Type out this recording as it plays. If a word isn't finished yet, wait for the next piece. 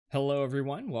Hello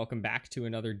everyone, welcome back to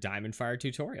another DiamondFire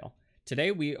tutorial.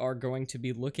 Today we are going to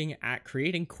be looking at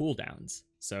creating cooldowns.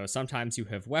 So sometimes you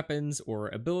have weapons or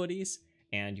abilities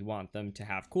and you want them to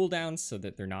have cooldowns so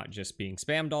that they're not just being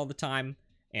spammed all the time.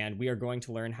 And we are going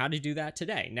to learn how to do that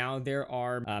today. Now there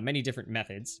are many different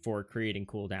methods for creating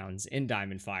cooldowns in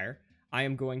DiamondFire. I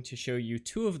am going to show you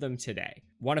two of them today.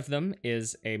 One of them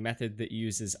is a method that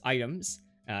uses items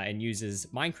and uses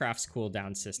Minecraft's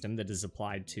cooldown system that is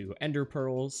applied to ender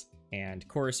pearls and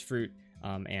chorus fruit,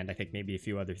 and I think maybe a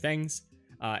few other things.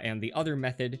 And the other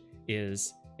method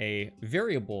is a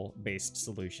variable-based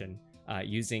solution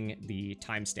using the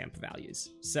timestamp values.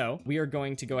 So we are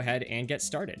going to go ahead and get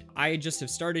started. I just have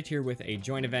started here with a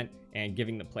join event and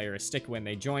giving the player a stick when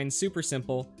they join. Super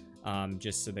simple,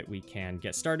 just so that we can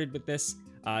get started with this.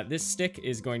 This stick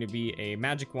is going to be a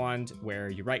magic wand where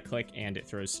you right click and it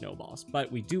throws snowballs,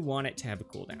 but we do want it to have a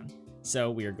cooldown. So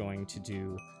we are going to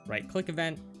do right click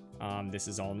event. This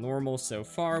is all normal so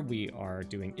far. We are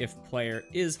doing if player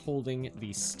is holding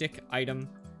the stick item,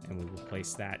 and we will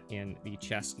place that in the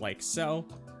chest like so.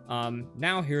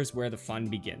 Now here's where the fun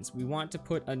begins. We want to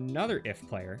put another if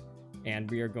player, and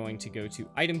we are going to go to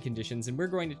item conditions, and we're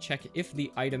going to check if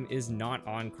the item is not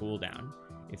on cooldown.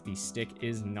 If the stick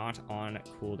is not on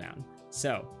cooldown.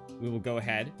 So we will go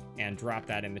ahead and drop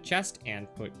that in the chest and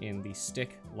put in the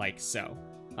stick like so.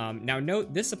 Now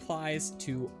note, this applies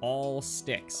to all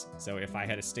sticks. So if I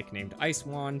had a stick named Ice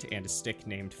Wand and a stick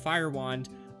named Fire Wand,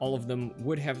 all of them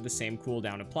would have the same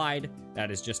cooldown applied. That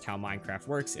is just how Minecraft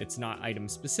works. It's not item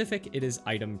specific, it is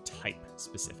item type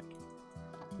specific.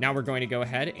 Now we're going to go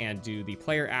ahead and do the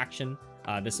player action.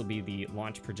 This will be the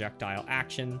launch projectile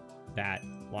action that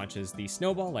launches the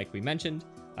snowball, like we mentioned.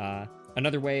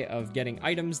 Another way of getting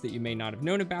items that you may not have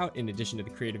known about, in addition to the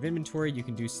creative inventory, you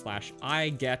can do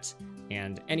 /I get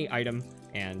and any item,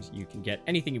 and you can get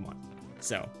anything you want.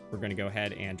 So we're going to go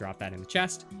ahead and drop that in the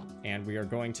chest, and we are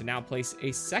going to now place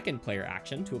a second player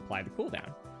action to apply the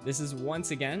cooldown. This is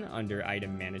once again under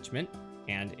item management,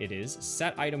 and it is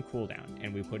set item cooldown,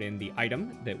 and we put in the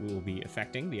item that we will be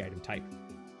affecting, the item type,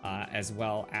 as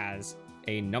well as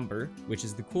a number, which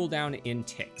is the cooldown in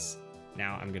ticks.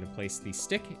 Now I'm going to place the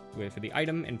stick for the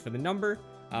item, and for the number,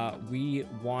 we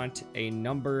want a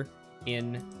number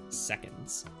in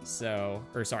seconds. So,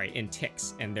 or sorry, in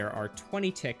ticks, and there are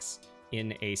 20 ticks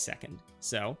in a second.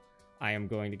 So I am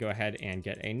going to go ahead and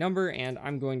get a number, and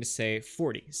I'm going to say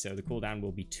 40. So the cooldown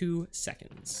will be 2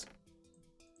 seconds.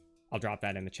 I'll drop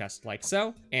that in the chest like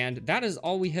so, and that is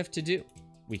all we have to do.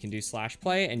 We can do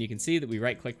 /play, and you can see that we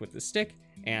right click with the stick,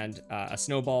 and a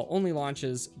snowball only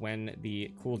launches when the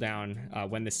cooldown,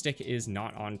 when the stick is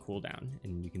not on cooldown.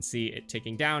 And you can see it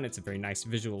ticking down. It's a very nice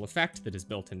visual effect that is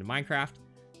built into Minecraft.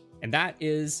 And that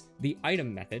is the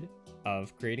item method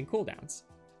of creating cooldowns.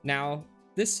 Now,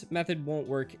 this method won't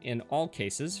work in all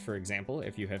cases. For example,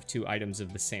 if you have two items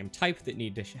of the same type that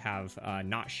need to have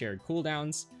not shared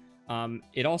cooldowns.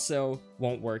 It also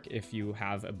won't work if you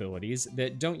have abilities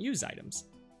that don't use items.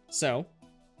 So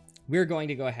we're going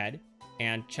to go ahead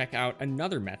and check out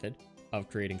another method of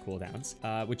creating cooldowns,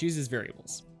 which uses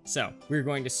variables. So we're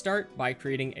going to start by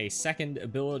creating a second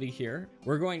ability here.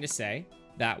 We're going to say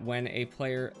that when a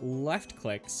player left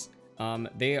clicks,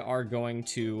 they are going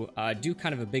to do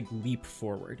kind of a big leap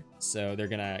forward. So they're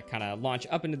gonna kind of launch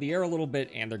up into the air a little bit,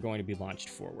 and they're going to be launched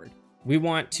forward. We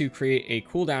want to create a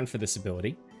cooldown for this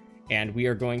ability, and we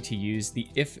are going to use the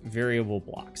if variable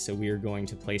block. So we are going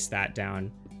to place that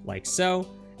down like so.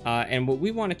 And what we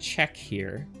want to check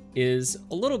here is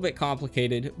a little bit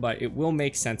complicated, but it will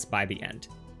make sense by the end.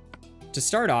 To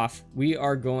start off, we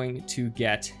are going to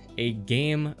get a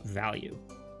game value.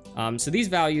 So these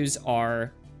values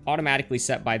are automatically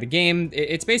set by the game.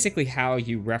 It's basically how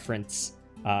you reference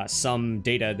some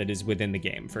data that is within the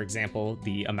game. For example,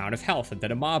 the amount of health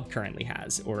that a mob currently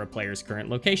has, or a player's current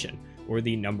location, or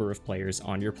the number of players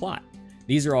on your plot.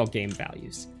 These are all game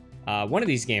values. One of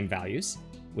these game values,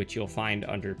 which you'll find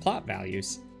under plot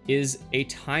values, is a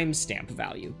timestamp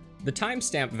value. The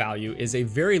timestamp value is a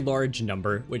very large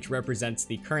number which represents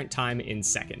the current time in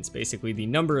seconds, basically the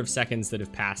number of seconds that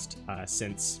have passed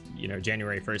since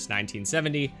January 1st,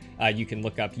 1970. You can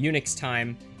look up Unix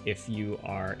time if you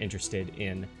are interested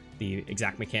in the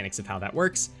exact mechanics of how that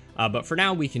works. But for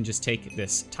now, we can just take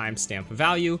this timestamp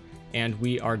value and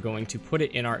we are going to put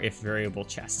it in our if variable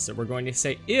chest. So we're going to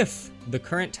say if the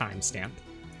current timestamp,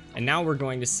 and now we're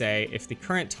going to say if the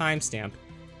current timestamp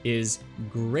is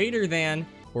greater than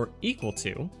or equal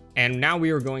to, and now we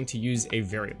are going to use a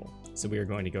variable. So we are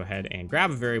going to go ahead and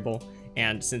grab a variable,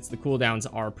 and since the cooldowns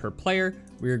are per player,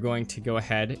 we are going to go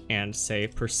ahead and say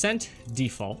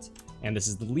 %default, and this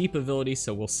is the leap ability,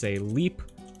 so we'll say leap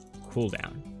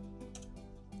cooldown.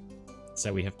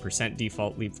 So we have percent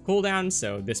default leap cooldown.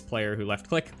 So this player who left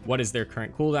click, what is their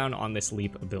current cooldown on this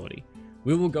leap ability?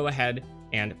 We will go ahead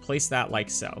and place that like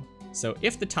so. So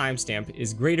if the timestamp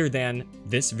is greater than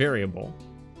this variable,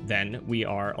 then we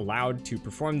are allowed to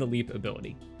perform the leap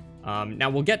ability. Now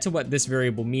we'll get to what this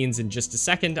variable means in just a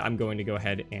second. I'm going to go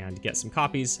ahead and get some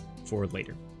copies for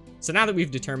later. So now that we've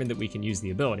determined that we can use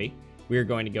the ability, we are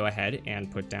going to go ahead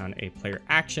and put down a player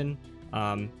action,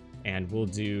 and we'll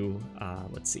do,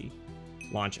 let's see,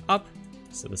 launch up.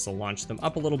 So this will launch them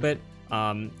up a little bit.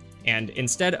 And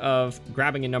instead of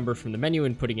grabbing a number from the menu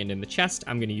and putting it in the chest,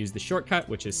 I'm going to use the shortcut,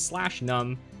 which is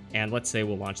 /num, and let's say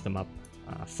we'll launch them up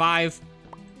 5.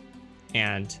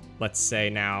 And let's say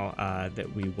now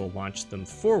that we will launch them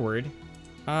forward.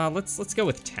 Let's go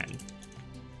with 10.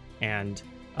 And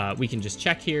we can just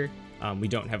check here. We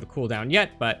don't have a cooldown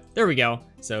yet, but there we go.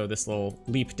 So this little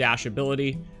leap dash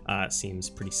ability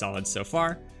seems pretty solid so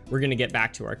far. We're going to get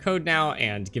back to our code now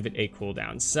and give it a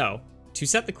cooldown. So to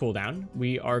set the cooldown,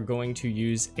 we are going to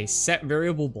use a set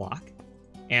variable block,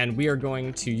 and we are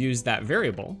going to use that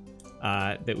variable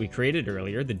that we created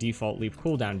earlier, the default leap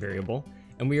cooldown variable,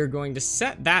 and we are going to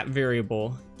set that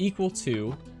variable equal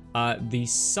to the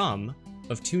sum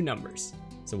of two numbers.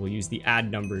 So we'll use the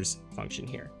add numbers function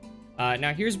here.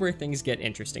 Now here's where things get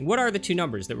interesting. What are the two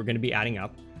numbers that we're going to be adding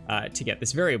up to get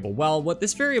this variable? Well, what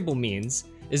this variable means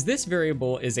is this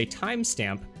variable is a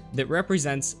timestamp that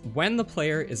represents when the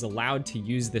player is allowed to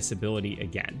use this ability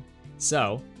again.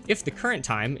 So if the current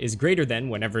time is greater than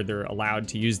whenever they're allowed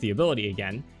to use the ability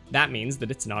again, that means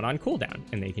that it's not on cooldown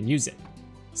and they can use it.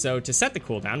 So to set the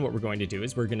cooldown, what we're going to do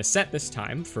is we're going to set this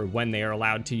time for when they are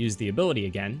allowed to use the ability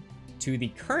again to the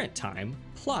current time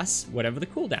plus whatever the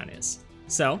cooldown is.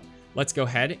 So let's go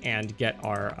ahead and get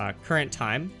our current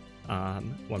time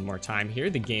one more time here,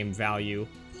 the game value,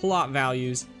 plot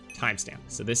values, timestamp.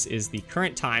 So this is the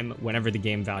current time whenever the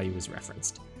game value is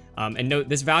referenced. And note,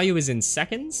 this value is in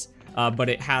seconds, but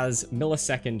it has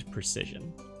millisecond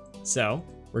precision. So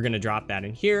we're going to drop that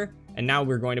in here. And now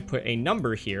we're going to put a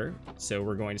number here. So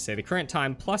we're going to say the current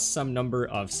time plus some number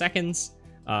of seconds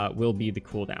will be the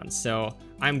cooldown. So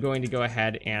I'm going to go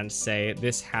ahead and say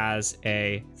this has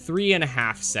a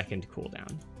 3.5 second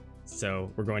cooldown. So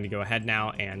we're going to go ahead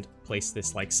now and place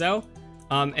this like so.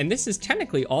 And this is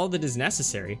technically all that is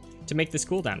necessary to make this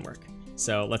cooldown work.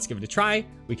 So let's give it a try.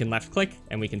 We can left click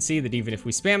and we can see that even if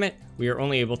we spam it, we are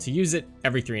only able to use it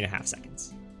every 3.5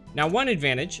 seconds. Now, one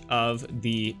advantage of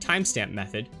the timestamp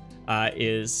method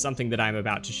is something that I'm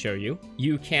about to show you.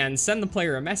 You can send the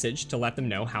player a message to let them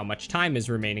know how much time is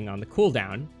remaining on the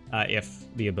cooldown if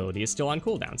the ability is still on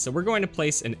cooldown. So we're going to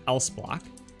place an else block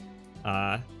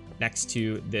next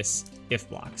to this if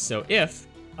block. So if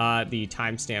the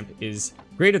timestamp is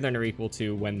greater than or equal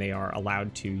to when they are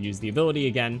allowed to use the ability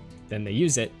again, then they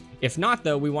use it. If not,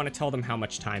 though, we want to tell them how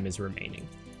much time is remaining.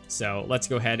 So let's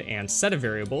go ahead and set a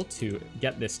variable to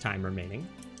get this time remaining.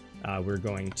 We're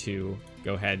going to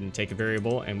go ahead and take a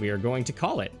variable and we are going to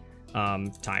call it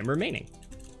time remaining.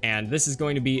 And this is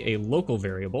going to be a local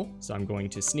variable. So I'm going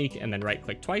to sneak and then right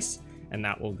click twice, and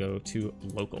that will go to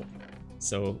local.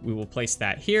 So we will place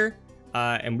that here.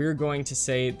 And we're going to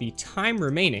say the time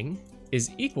remaining is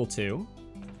equal to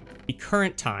the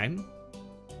current time,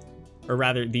 or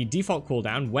rather the default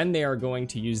cooldown when they are going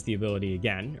to use the ability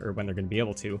again, or when they're going to be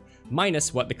able to,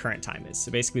 minus what the current time is.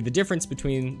 So basically the difference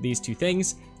between these two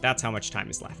things, that's how much time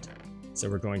is left. So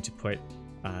we're going to put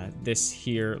this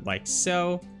here like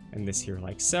so, and this here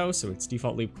like so. So it's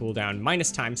default leap cooldown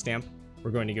minus timestamp.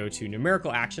 We're going to go to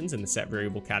numerical actions in the set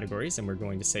variable categories, and we're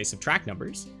going to say subtract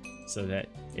numbers so that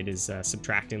it is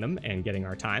subtracting them and getting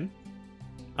our time.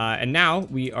 And now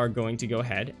we are going to go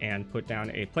ahead and put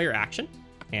down a player action,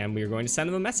 and we are going to send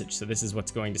them a message. So this is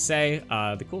what's going to say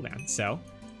the cooldown. So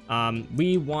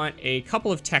we want a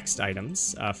couple of text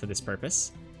items for this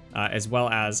purpose, as well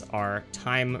as our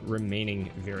time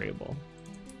remaining variable.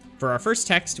 For our first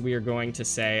text, we are going to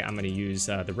say, I'm going to use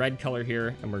the red color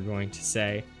here, and we're going to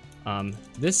say,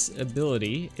 this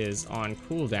ability is on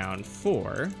cooldown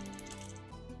for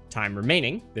time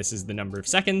remaining. This is the number of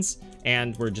seconds,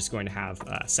 and we're just going to have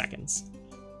seconds.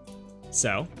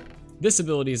 So this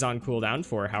ability is on cooldown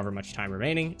for however much time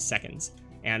remaining, seconds.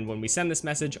 And when we send this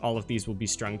message, all of these will be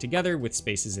strung together with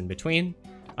spaces in between.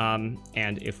 And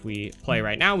if we play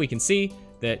right now, we can see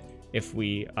that if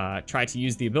we try to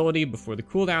use the ability before the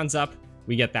cooldown's up,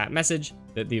 we get that message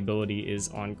that the ability is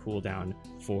on cooldown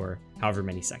for however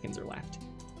many seconds are left.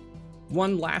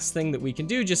 One last thing that we can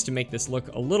do just to make this look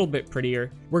a little bit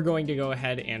prettier, we're going to go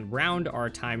ahead and round our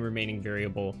time remaining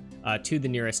variable to the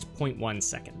nearest 0.1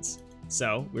 seconds.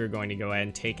 So we're going to go ahead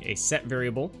and take a set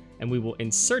variable, and we will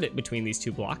insert it between these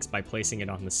two blocks by placing it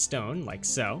on the stone, like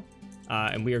so.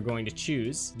 And we are going to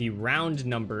choose the round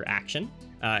number action.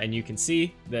 And you can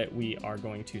see that we are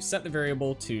going to set the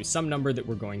variable to some number that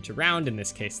we're going to round. In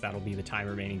this case, that'll be the time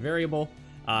remaining variable,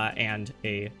 and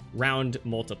a round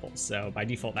multiple. So by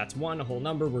default, that's 1, a whole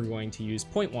number. We're going to use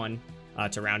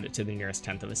 0.1 to round it to the nearest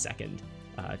tenth of a second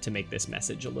to make this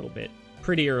message a little bit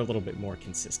prettier, a little bit more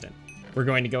consistent. We're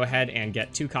going to go ahead and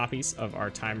get 2 copies of our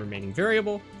time remaining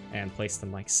variable and place them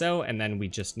like so. And then we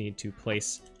just need to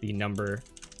place the number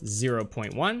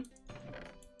 0.1.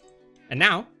 And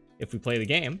now, if we play the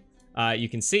game, you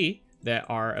can see that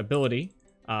our ability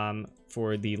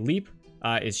for the leap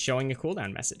is showing a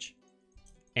cooldown message.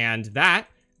 And that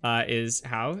is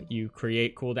how you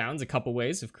create cooldowns, a couple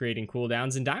ways of creating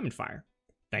cooldowns in DiamondFire.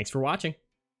 Thanks for watching.